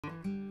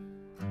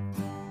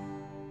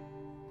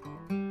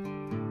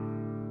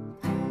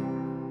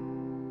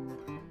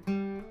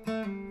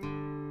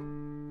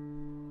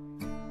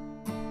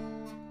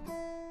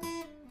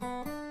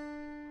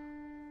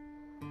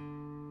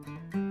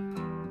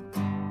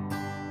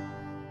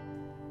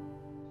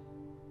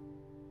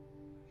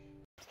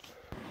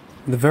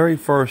The very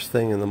first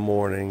thing in the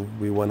morning,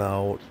 we went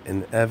out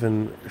and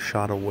Evan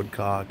shot a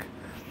woodcock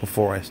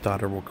before I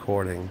started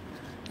recording.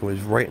 It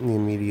was right in the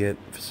immediate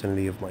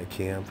vicinity of my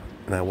camp,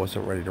 and I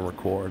wasn't ready to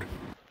record.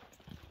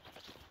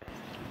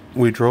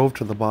 We drove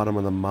to the bottom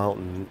of the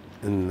mountain,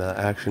 and the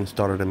action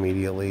started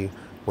immediately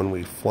when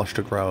we flushed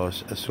a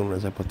grouse as soon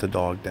as I put the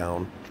dog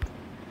down.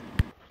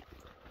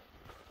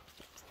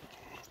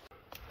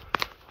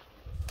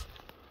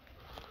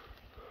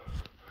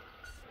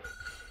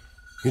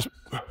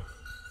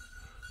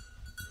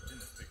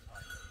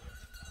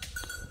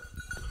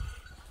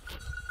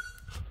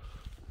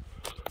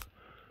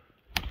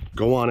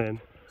 Go on in.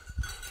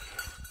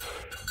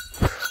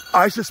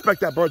 I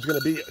suspect that bird's going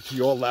to be to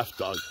your left,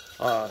 Doug.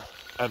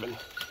 Evan.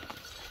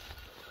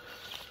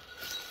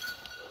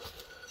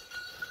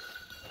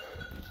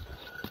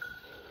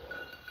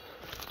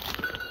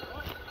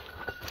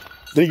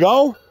 Did he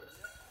go?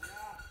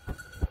 Yeah.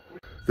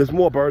 There's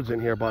more birds in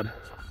here, bud.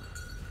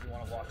 You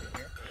want to walk in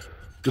here?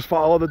 Just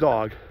follow the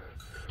dog.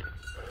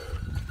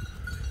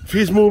 If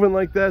he's moving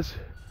like this,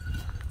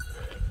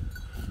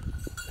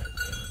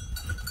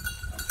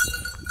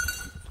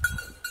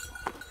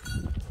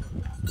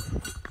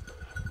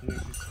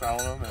 He's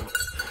following him.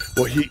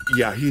 well,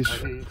 he's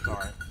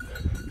Sorry.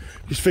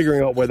 He's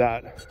figuring out where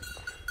that.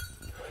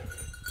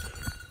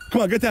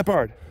 Come on, get that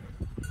bird.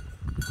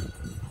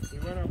 He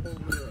went up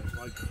over there,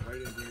 like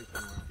right in here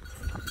somewhere.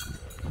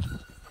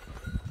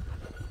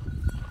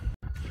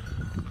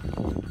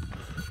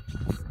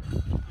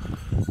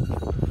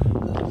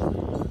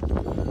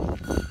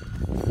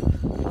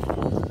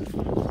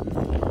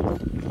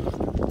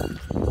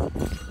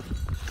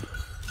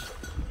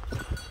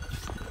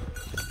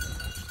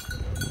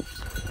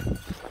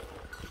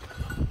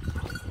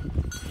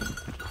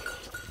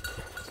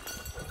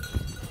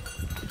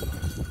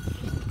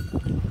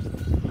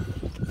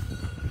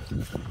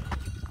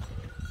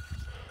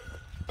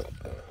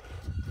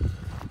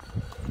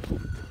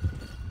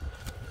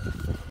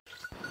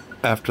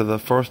 After the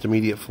first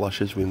immediate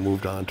flushes, we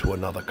moved on to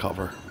another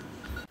cover.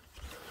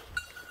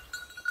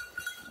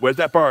 Where's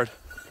that bird?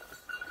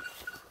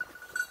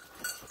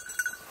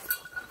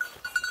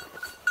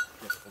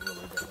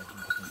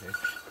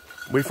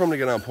 Wait for him to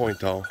get on point,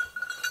 though.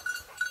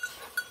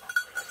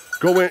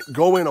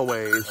 Go in a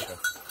ways.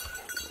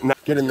 Okay. Now,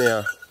 get in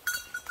there.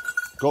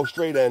 Go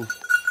straight in.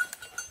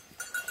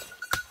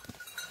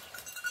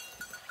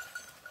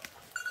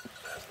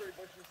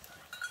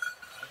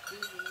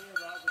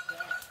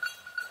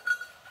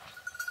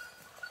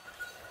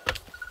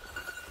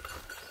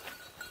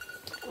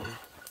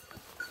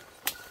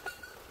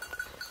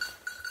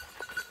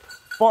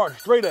 Far,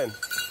 straight in.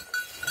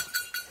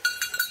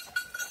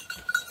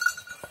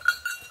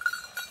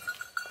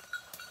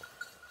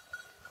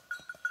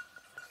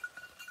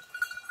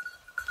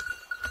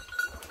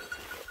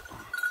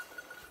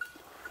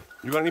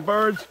 You got any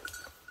birds?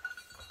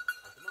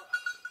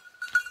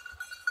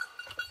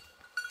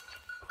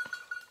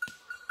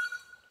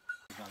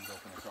 Guns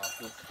open across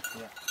this.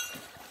 Yeah.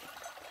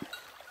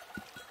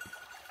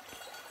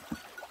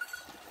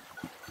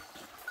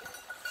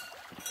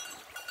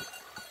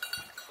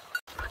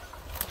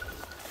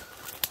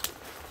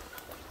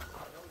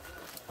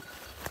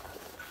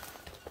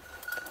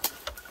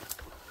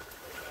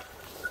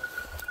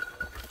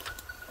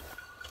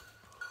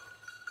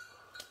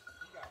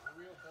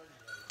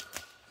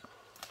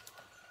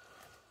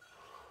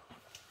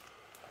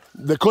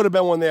 There could have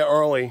been one there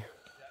early. Yeah,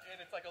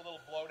 and it's like a little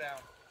blowdown.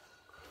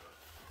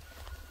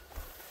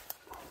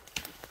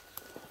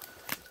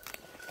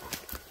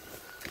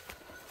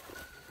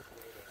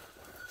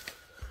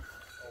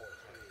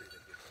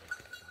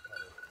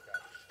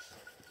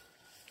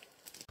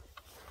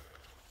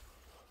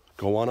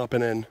 Go on up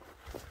and in.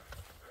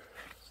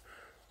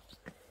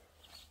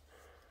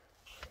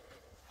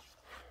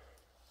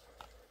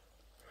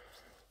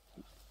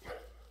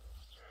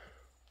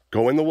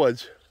 Go in the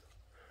woods.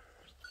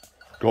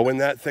 Go in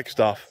that thick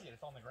stuff. I see it.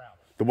 It's on the ground.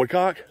 The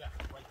woodcock? Yeah,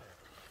 right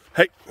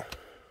there. Hey. I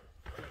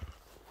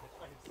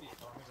can see it.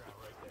 It's on the ground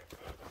right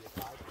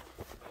there.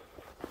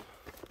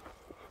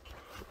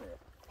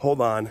 Hold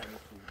on.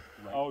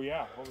 Oh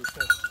yeah. Holy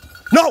shit.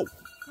 No!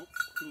 Nope.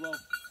 Too low.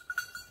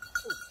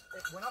 Oh,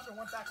 it went up and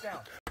went back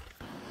down.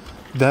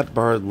 That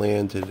bird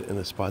landed in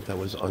a spot that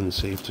was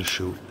unsafe to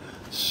shoot.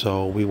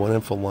 So we went in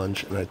for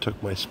lunch and I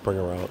took my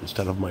Springer out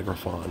instead of my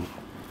Griffon.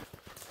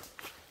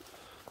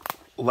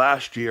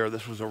 Last year,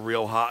 this was a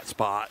real hot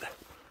spot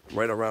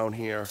right around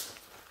here.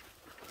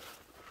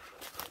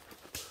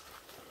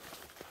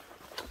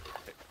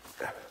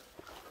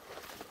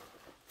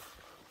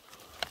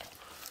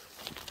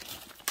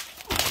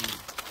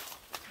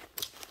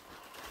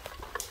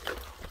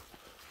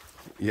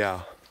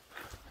 Yeah,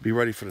 be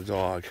ready for the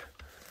dog.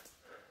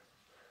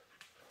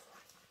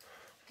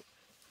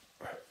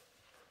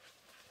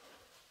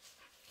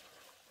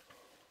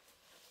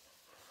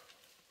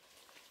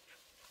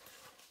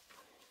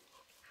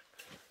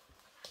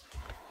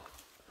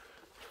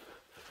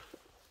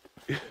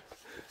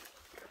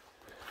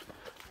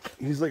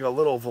 He's like a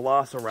little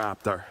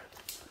velociraptor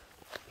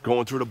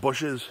going through the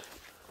bushes.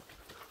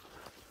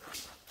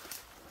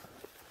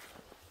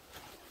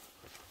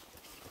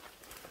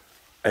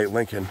 Hey,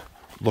 Lincoln,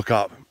 look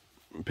up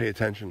and pay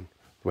attention to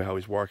the way how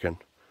he's working.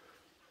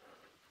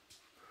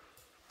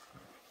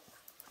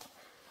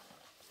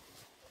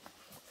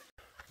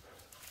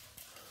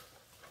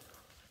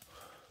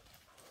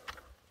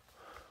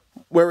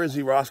 Where is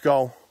he,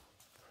 Roscoe?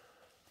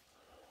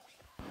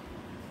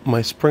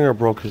 My Springer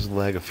broke his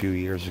leg a few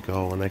years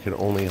ago, and I could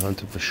only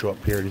hunt him for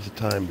short periods of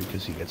time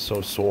because he gets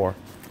so sore.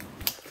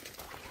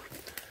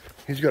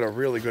 He's got a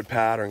really good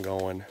pattern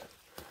going.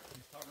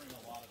 He's covering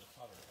a lot of the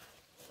cover,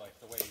 like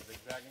the way he's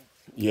zigzagging.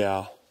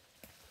 Yeah.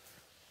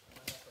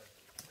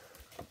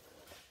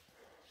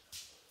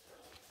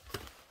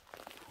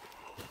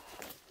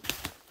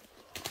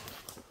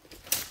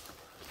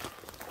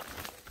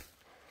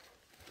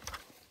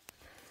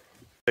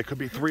 There could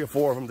be 3 or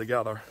 4 of them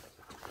together.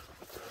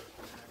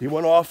 He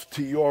went off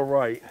to your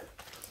right.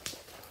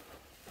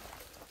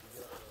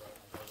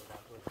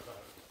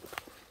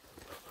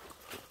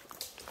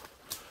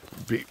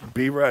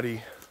 Be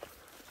ready.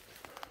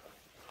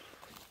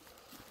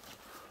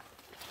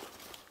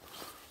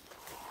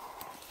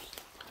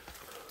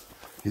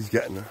 He's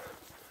getting her.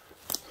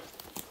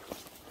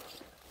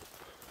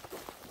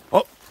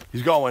 Oh,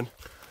 he's going.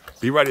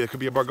 Be ready. There could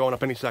be a bird going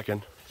up any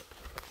second.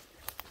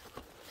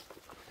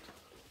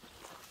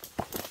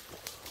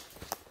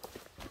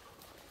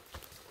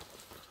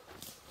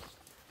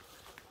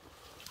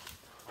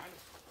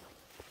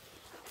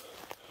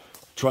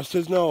 Trust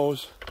his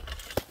nose.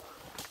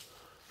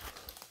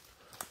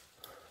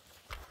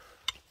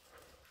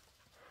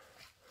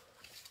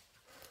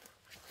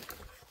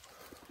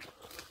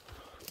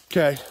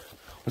 Okay,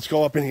 let's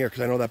go up in here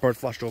because I know that bird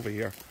flushed over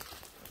here.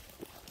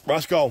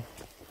 Roscoe,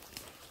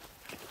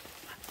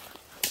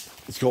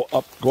 let's go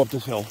up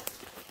this hill.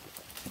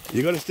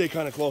 You got to stay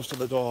kind of close to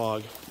the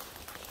dog.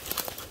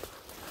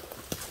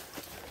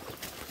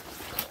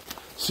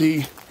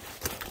 See,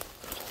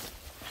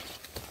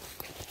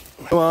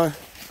 come on,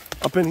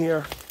 up in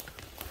here.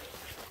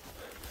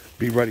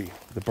 Be ready,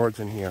 the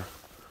bird's in here.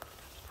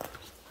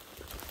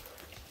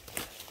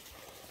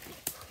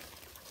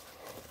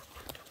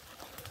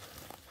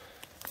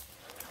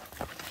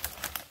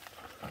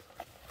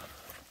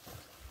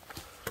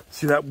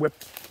 See that whip?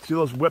 See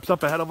those whips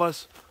up ahead of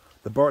us?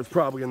 The bird's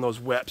probably in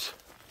those whips.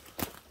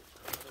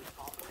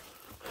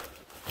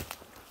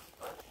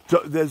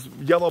 So there's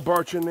yellow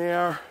birch in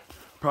there,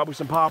 probably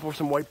some poplar,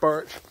 some white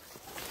birch.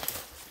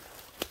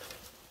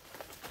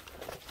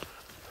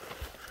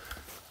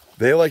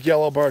 They like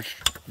yellow birch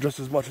just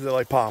as much as they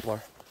like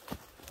poplar.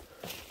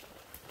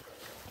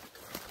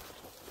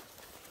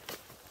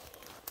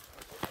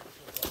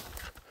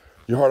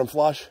 You heard him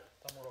flush?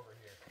 Somewhere over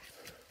here.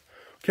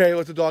 Okay,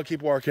 let the dog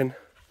keep working.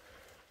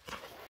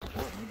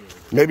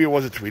 Maybe it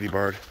was a Tweety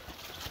bird.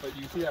 But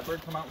you see that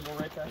bird come out and go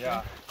right past?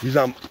 Yeah. He's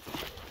I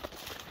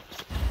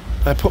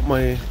put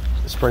my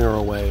Springer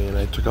away and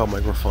I took out my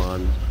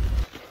Griffon.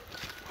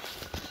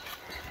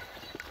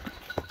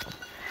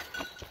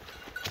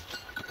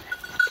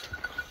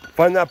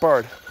 Find that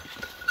bird.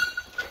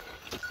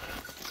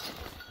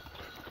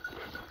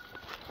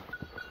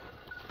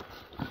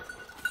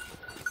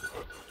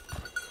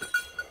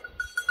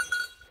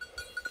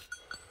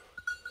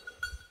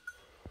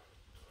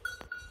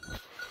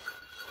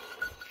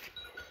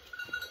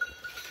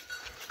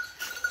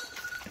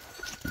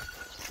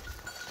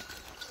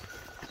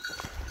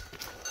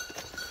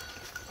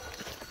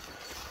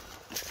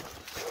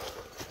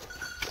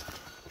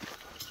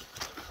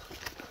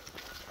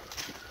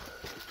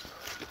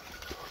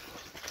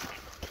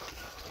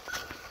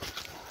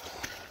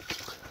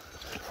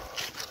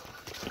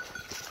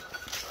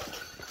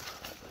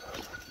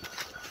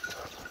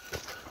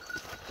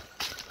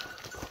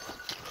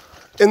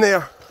 In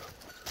there.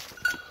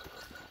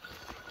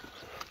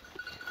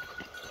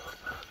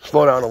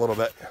 Slow down a little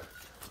bit.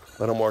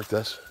 Let him work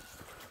this.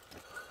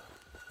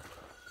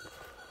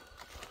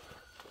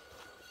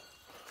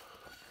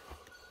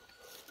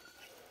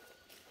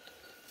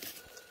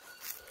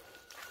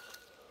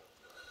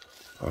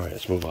 All right,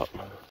 let's move up.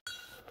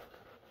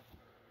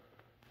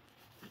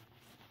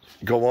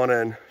 Go on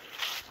in.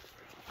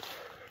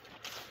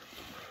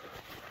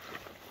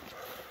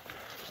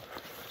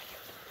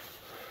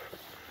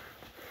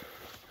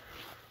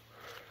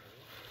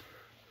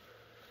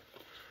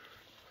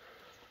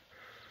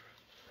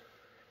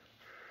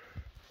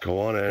 Go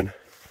on in. You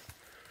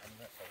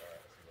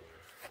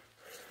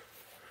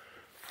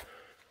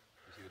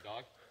see the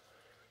dog?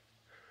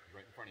 He's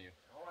right in front of you.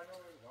 Oh, I know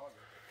where the dog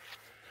is.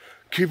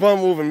 Keep on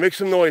moving. Make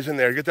some noise in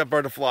there. Get that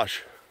bird to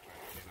flush.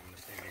 And I'm going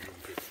to stand here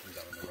in case it comes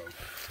out on the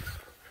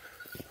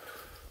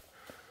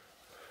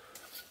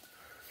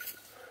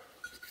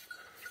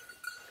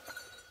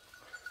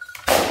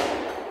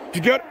road.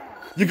 You got it?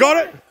 You got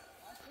it?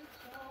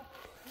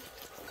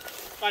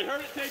 I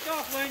heard it take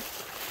off, Link.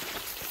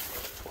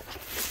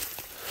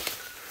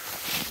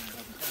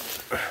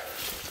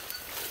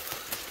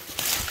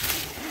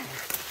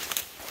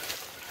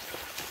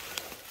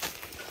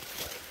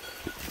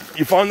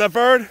 You found that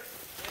bird?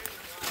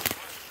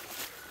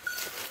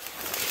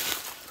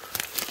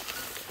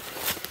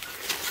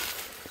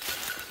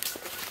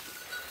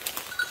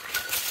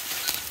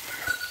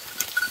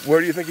 Where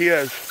do you think he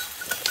is?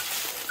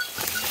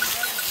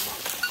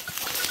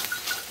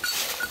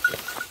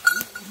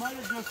 He might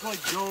have just like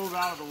dove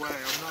out of the way.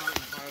 I'm not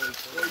entirely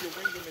sure. Well, you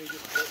winged him and he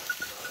just hit.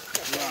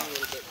 Yeah. A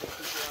little bit. Just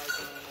keep your eyes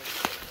on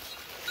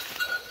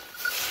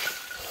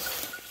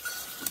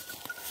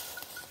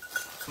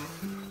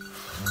him.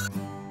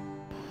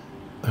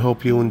 I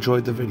hope you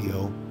enjoyed the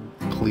video.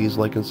 Please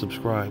like and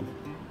subscribe.